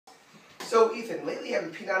So, Ethan, lately I've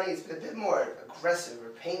been peanutting. It's been a bit more aggressive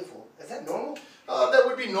or painful. Is that normal? That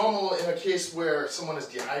would be normal in a case where someone is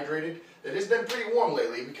dehydrated. It has been pretty warm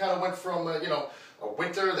lately. We kind of went from, a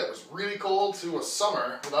winter that was really cold to a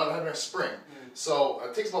summer without having a spring. So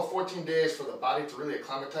it takes about 14 days for the body to really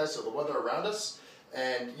acclimatize to the weather around us.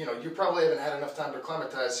 And, you probably haven't had enough time to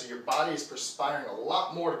acclimatize, so your body is perspiring a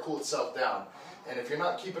lot more to cool itself down. And if you're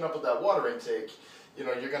not keeping up with that water intake,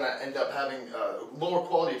 you're going to end up having lower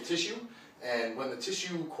quality of tissue. And when the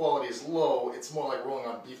tissue quality is low, it's more like rolling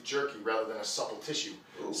on beef jerky rather than a supple tissue.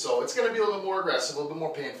 Ooh. So it's going to be a little bit more aggressive, a little bit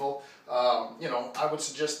more painful. I would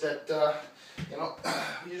suggest that,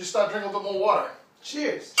 you just start drinking a little bit more water.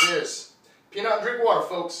 Cheers. Cheers. Peanut and drink water,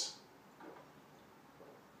 folks.